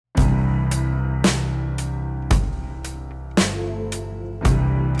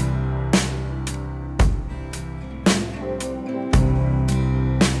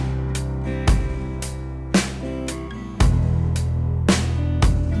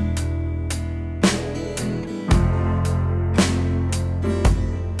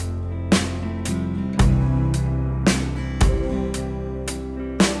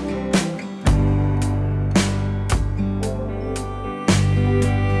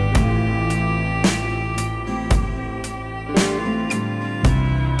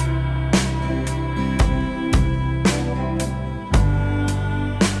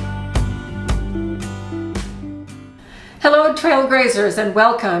fundraisers, and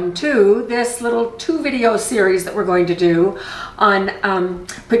welcome to this little 2-video series that we're going to do on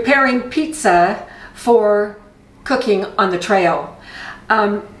preparing pizza for cooking on the trail.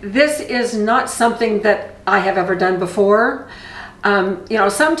 This is not something that I have ever done before. You know,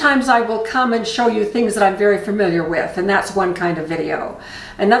 sometimes I will come and show you things that I'm very familiar with, and that's one kind of video.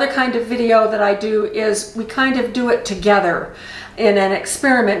 Another kind of video that I do is we kind of do it together in an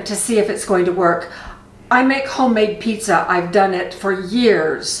experiment to see if it's going to work. I make homemade pizza. I've done it for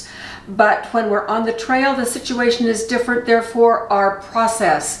years, but when we're on the trail, the situation is different. Therefore, our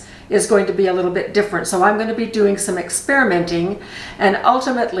process is going to be a little bit different. So I'm going to be doing some experimenting, and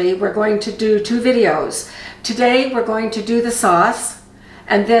ultimately we're going to do 2 videos. Today we're going to do the sauce,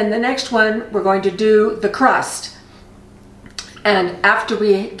 and then the next one we're going to do the crust. And after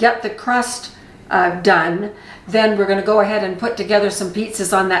we get the crust done, then we're going to go ahead and put together some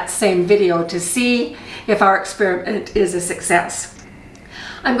pizzas on that same video to see if our experiment is a success.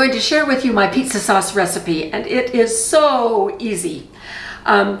 I'm going to share with you my pizza sauce recipe, and it is so easy.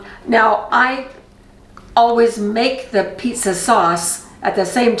 Now, I always make the pizza sauce at the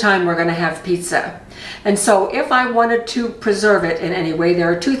same time we're going to have pizza. And so if I wanted to preserve it in any way, there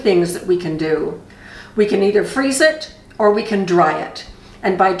are 2 things that we can do. We can either freeze it or we can dry it.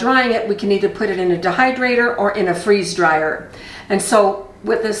 And by drying it, we can either put it in a dehydrator or in a freeze dryer. And so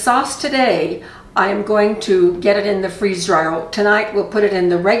with the sauce today, I am going to get it in the freeze dryer. Tonight we'll put it in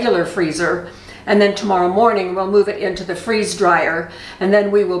the regular freezer, and then tomorrow morning we'll move it into the freeze dryer, and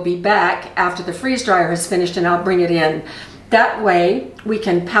then we will be back after the freeze dryer has finished and I'll bring it in. That way we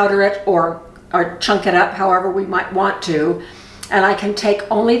can powder it or chunk it up however we might want to, and I can take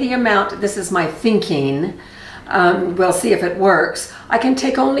only the amount, this is my thinking, we'll see if it works, I can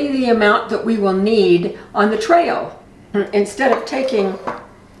take only the amount that we will need on the trail instead of taking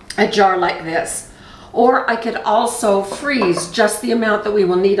a jar like this. Or I could also freeze just the amount that we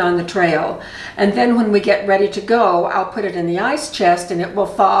will need on the trail. And then when we get ready to go, I'll put it in the ice chest and it will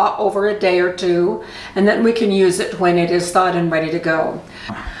thaw over a day or 2. And then we can use it when it is thawed and ready to go.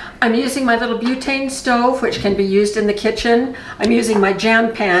 I'm using my little butane stove, which can be used in the kitchen. I'm using my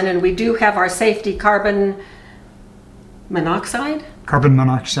jam pan, and we do have our safety carbon monoxide? Carbon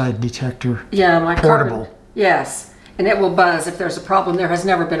monoxide detector. Yeah, my portable. Yes, and it will buzz if there's a problem. There has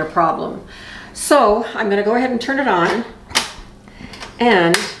never been a problem. So I'm going to go ahead and turn it on,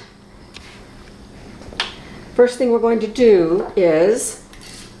 and first thing we're going to do is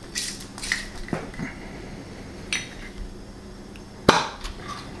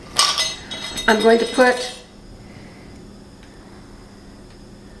I'm going to put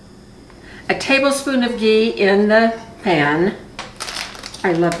a tablespoon of ghee in the pan.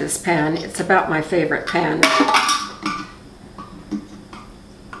 I love this pan. It's about my favorite pan.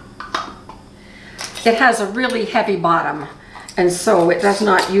 It has a really heavy bottom, and so it does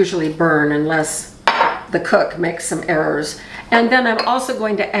not usually burn unless the cook makes some errors. And then I'm also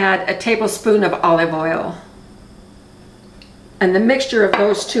going to add a tablespoon of olive oil. And the mixture of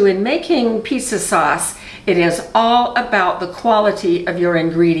those 2, in making pizza sauce, it is all about the quality of your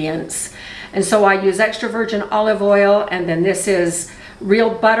ingredients. And so I use extra virgin olive oil, and then this is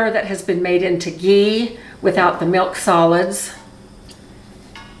real butter that has been made into ghee without the milk solids.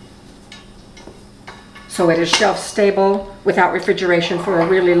 So it is shelf stable without refrigeration for a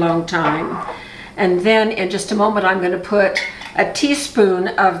really long time. And then in just a moment I'm going to put a teaspoon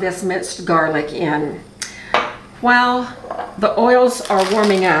of this minced garlic in. While the oils are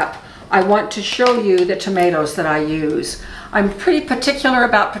warming up, I want to show you the tomatoes that I use. I'm pretty particular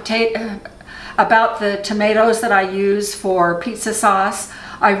about the tomatoes that I use for pizza sauce.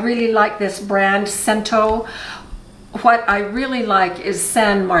 I really like this brand, CENTO. What I really like is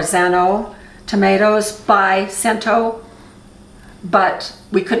San Marzano tomatoes by CENTO, but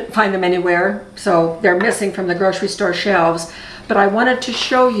we couldn't find them anywhere, so they're missing from the grocery store shelves. But I wanted to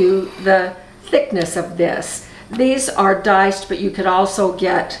show you the thickness of this. These are diced, but you could also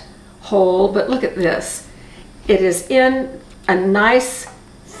get whole, but look at this. It is in a nice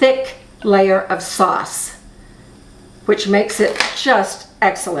thick layer of sauce, which makes it just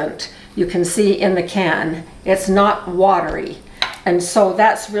excellent. You can see in the can, it's not watery. And so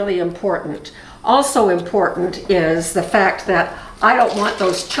that's really important. Also important is the fact that I don't want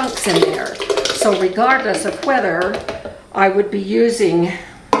those chunks in there. So regardless of whether I would be using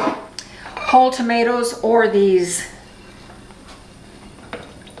whole tomatoes or these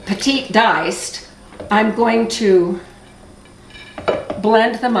petite diced, I'm going to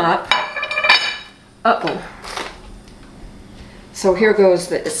blend them up. Uh-oh. So here goes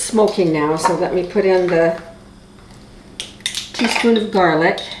the, it's smoking now, so let me put in the teaspoon of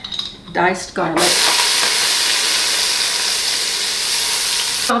garlic, diced garlic.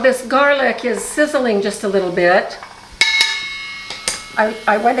 While this garlic is sizzling just a little bit,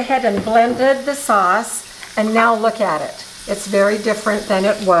 I went ahead and blended the sauce, and now look at it. It's very different than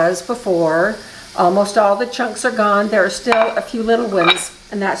it was before. Almost all the chunks are gone. There are still a few little ones,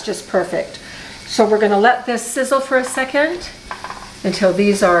 and that's just perfect. So we're going to let this sizzle for a second until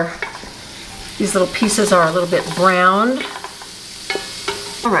these little pieces are a little bit browned.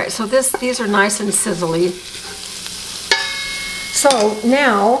 All right, so these are nice and sizzly. So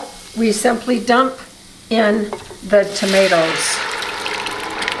now we simply dump in the tomatoes.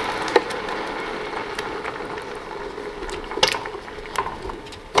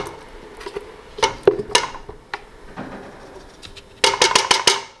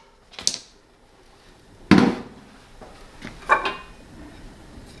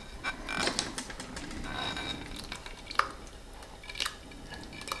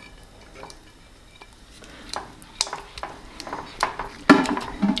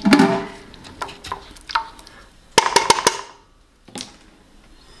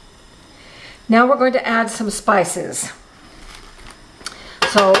 Now we're going to add some spices.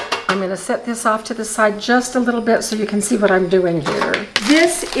 So I'm going to set this off to the side just a little bit so you can see what I'm doing here.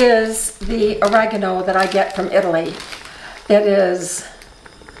 This is the oregano that I get from Italy. It is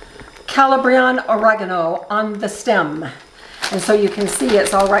Calabrian oregano on the stem. And so you can see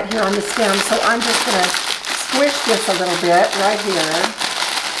it's all right here on the stem. So I'm just going to squish this a little bit right here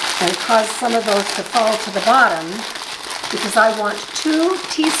and cause some of those to fall to the bottom, because I want 2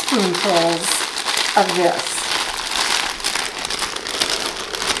 teaspoonfuls of this.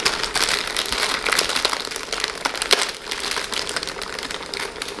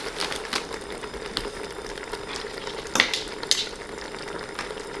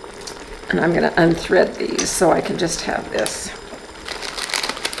 And I'm going to unthread these so I can just have this.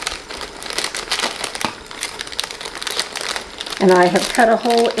 And I have cut a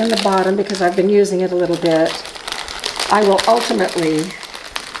hole in the bottom because I've been using it a little bit. I will ultimately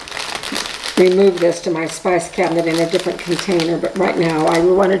remove this to my spice cabinet in a different container, but right now I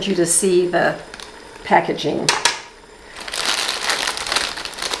wanted you to see the packaging.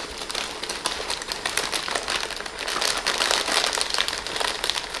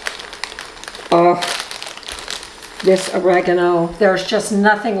 Oh, this oregano, there's just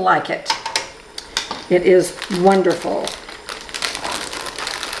nothing like it. It is wonderful.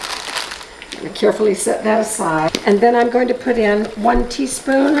 I'm going to carefully set that aside. And then I'm going to put in 1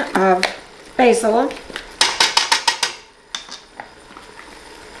 teaspoon of basil.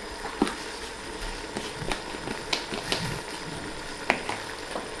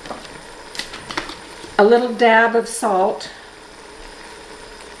 A little dab of salt.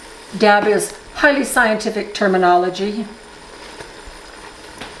 Dab is highly scientific terminology.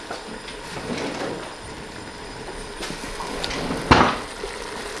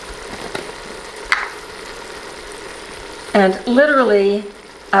 And literally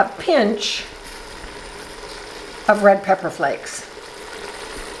a pinch of red pepper flakes.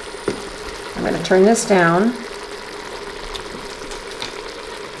 I'm going to turn this down.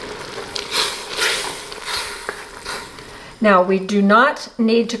 Now we do not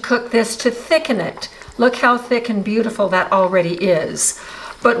need to cook this to thicken it. Look how thick and beautiful that already is.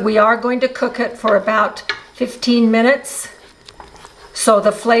 But we are going to cook it for about 15 minutes so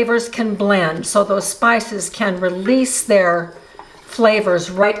the flavors can blend, so those spices can release their flavors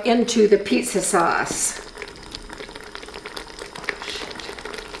right into the pizza sauce.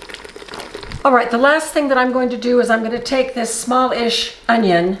 All right, the last thing that I'm going to do is I'm going to take this small-ish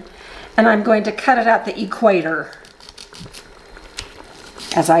onion and I'm going to cut it at the equator,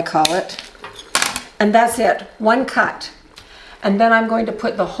 as I call it. And that's it, 1 cut. And then I'm going to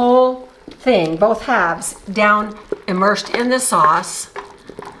put the whole thing, both halves, down immersed in the sauce,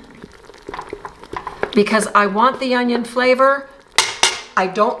 because I want the onion flavor. I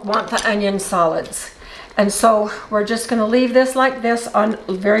don't want the onion solids. And so we're just going to leave this like this on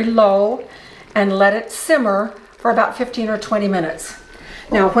very low and let it simmer for about 15 or 20 minutes.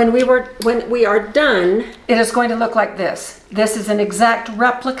 Now when we are done, it is going to look like this. This is an exact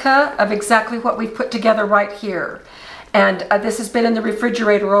replica of exactly what we put together right here. And this has been in the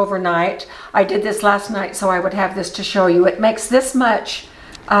refrigerator overnight. I did this last night so I would have this to show you. It makes this much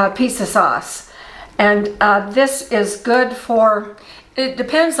pizza sauce. And this is good for, it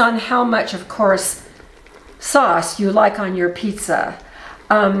depends on how much, of course, sauce you like on your pizza.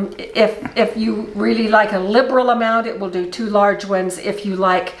 If you really like a liberal amount, it will do 2 large ones. If you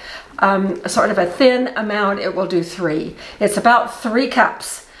like sort of a thin amount, it will do 3. It's about 3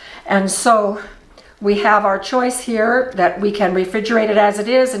 cups. And so we have our choice here that we can refrigerate it as it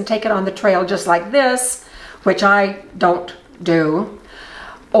is and take it on the trail just like this, which I don't do.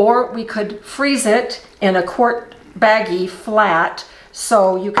 or we could freeze it in a quart baggie flat,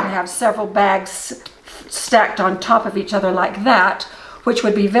 so you can have several bags stacked on top of each other like that, which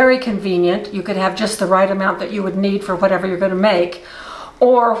would be very convenient. You could have just the right amount that you would need for whatever you're going to make.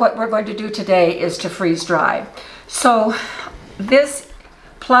 Or what we're going to do today is to freeze dry. So this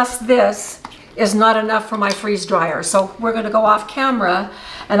plus this is not enough for my freeze dryer. So we're going to go off camera,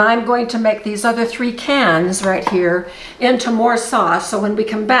 and I'm going to make these other 3 cans right here into more sauce. So when we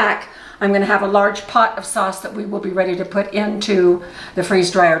come back, I'm going to have a large pot of sauce that we will be ready to put into the freeze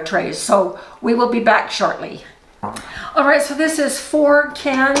dryer trays. So we will be back shortly. All right, so this is 4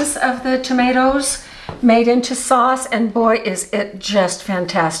 cans of the tomatoes made into sauce, and boy, is it just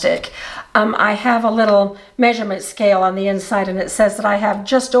fantastic. I have a little measurement scale on the inside, and it says that I have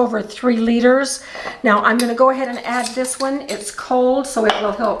just over 3 liters. Now I'm going to go ahead and add this one. It's cold, so it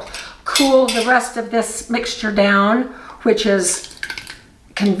will help cool the rest of this mixture down, which is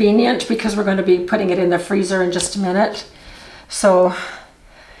convenient because we're going to be putting it in the freezer in just a minute. So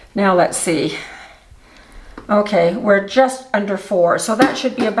now let's see. Okay, we're just under 4, so that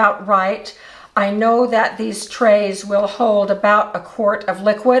should be about right. I know that these trays will hold about a quart of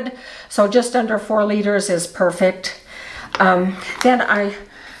liquid, so just under 4 liters is perfect.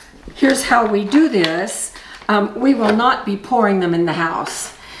 Here's how we do this. We will not be pouring them in the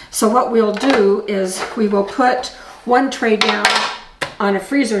house. So what we'll do is we will put 1 tray down on a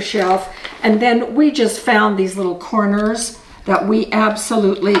freezer shelf, and then we just found these little corners that we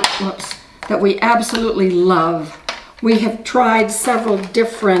absolutely, love. We have tried several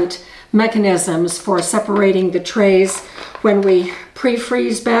different mechanisms for separating the trays when we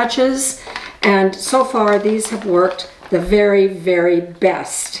pre-freeze batches, and so far these have worked the very, very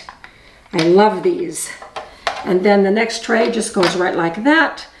best. I love these. And then the next tray just goes right like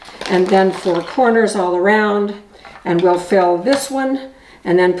that, and then 4 corners all around, and we'll fill this one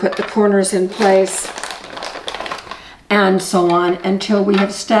and then put the corners in place, and so on until we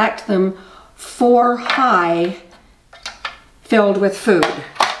have stacked them 4 high, filled with food.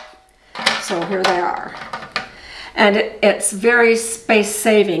 So here they are. And it's very space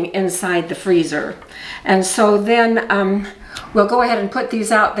saving inside the freezer. And so then we'll go ahead and put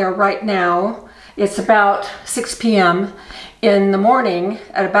these out there right now. It's about 6 p.m. In the morning,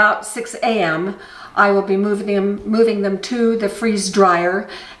 at about 6 a.m., I will be moving them to the freeze dryer,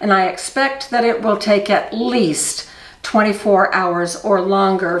 and I expect that it will take at least 24 hours or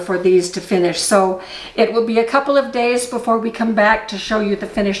longer for these to finish. So it will be a couple of days before we come back to show you the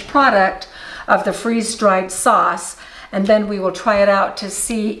finished product of the freeze-dried sauce, and then we will try it out to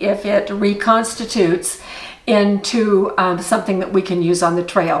see if it reconstitutes into something that we can use on the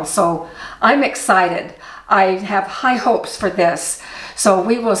trail. So I'm excited. I have high hopes for this. So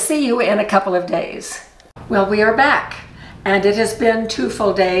we will see you in a couple of days. Well, we are back, and it has been 2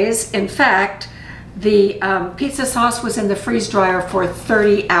 full days. In fact, the pizza sauce was in the freeze dryer for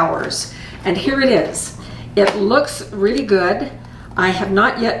 30 hours, and here it is. It looks really good. I have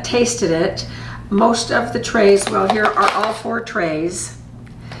not yet tasted it. Most of the trays, well, here are all 4 trays.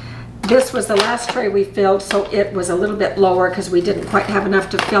 This was the last tray we filled, so it was a little bit lower because we didn't quite have enough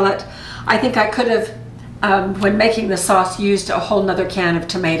to fill it. I think I could have, when making the sauce, used a whole nother can of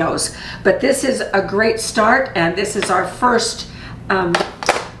tomatoes. But this is a great start, and this is our first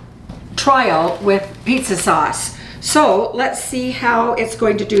trial with pizza sauce. So let's see how it's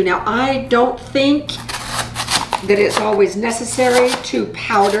going to do. Now, I don't think that it's always necessary to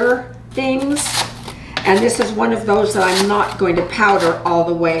powder things, and this is one of those that I'm not going to powder all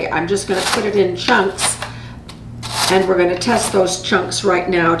the way. I'm just going to put it in chunks, and we're going to test those chunks right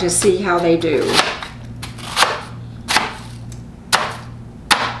now to see how they do.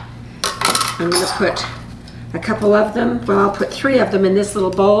 I'm going to put a couple of them, well, I'll put 3 of them in this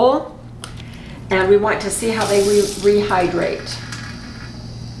little bowl, and we want to see how they rehydrate.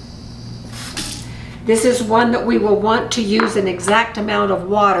 This is one that we will want to use an exact amount of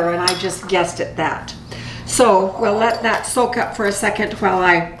water, and I just guessed at that. So we'll let that soak up for a second while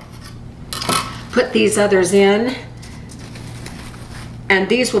I put these others in. And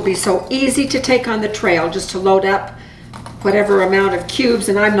these will be so easy to take on the trail, just to load up whatever amount of cubes,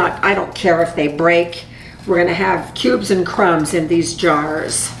 and I don't care if they break. We're going to have cubes and crumbs in these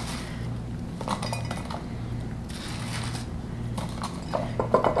jars.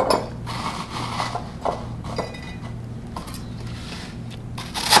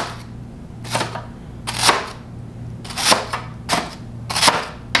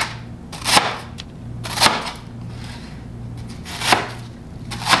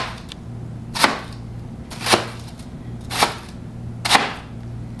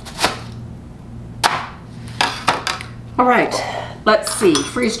 All right, let's see,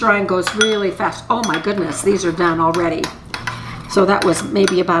 freeze drying goes really fast. Oh my goodness, these are done already. So that was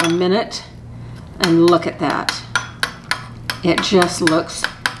maybe about a minute, and look at that. It just looks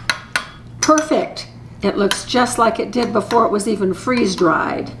perfect. It looks just like it did before it was even freeze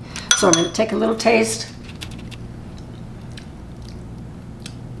dried. So I'm going to take a little taste.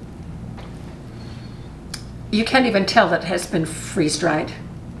 You can't even tell that it has been freeze dried.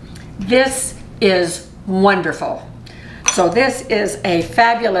 This is wonderful. So this is a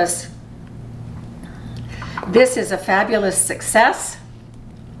fabulous success.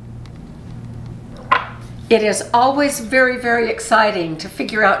 It is always very, very exciting to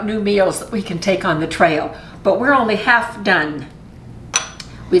figure out new meals that we can take on the trail, but we're only half done.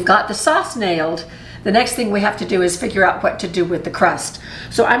 We've got the sauce nailed. The next thing we have to do is figure out what to do with the crust.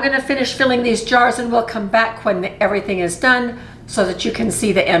 So I'm going to finish filling these jars, and we'll come back when everything is done so that you can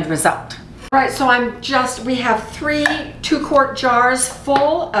see the end result. All right, so we have 3 2-quart jars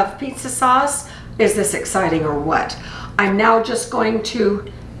full of pizza sauce. Is this exciting or what? I'm now just going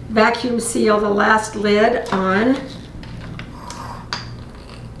to vacuum seal the last lid on.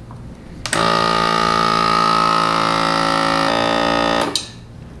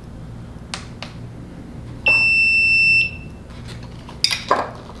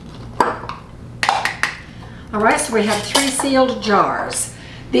 All right, so we have 3 sealed jars.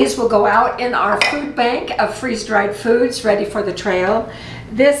 These will go out in our food bank of freeze-dried foods ready for the trail.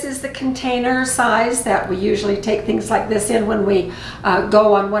 This is the container size that we usually take things like this in when we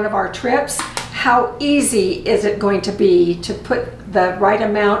go on one of our trips. How easy is it going to be to put the right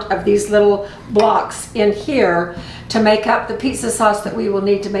amount of these little blocks in here to make up the pizza sauce that we will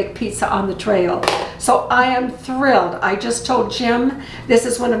need to make pizza on the trail? So I am thrilled. I just told Jim this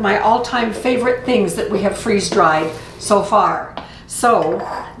is one of my all-time favorite things that we have freeze-dried so far. So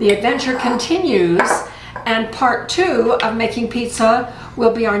the adventure continues, and part 2 of making pizza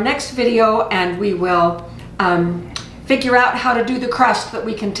will be our next video, and we will figure out how to do the crust that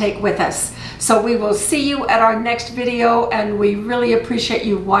we can take with us. So we will see you at our next video, and we really appreciate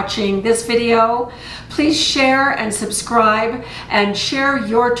you watching this video. Please share and subscribe and share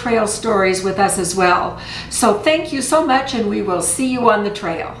your trail stories with us as well. So thank you so much, and we will see you on the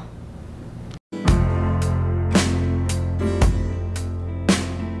trail.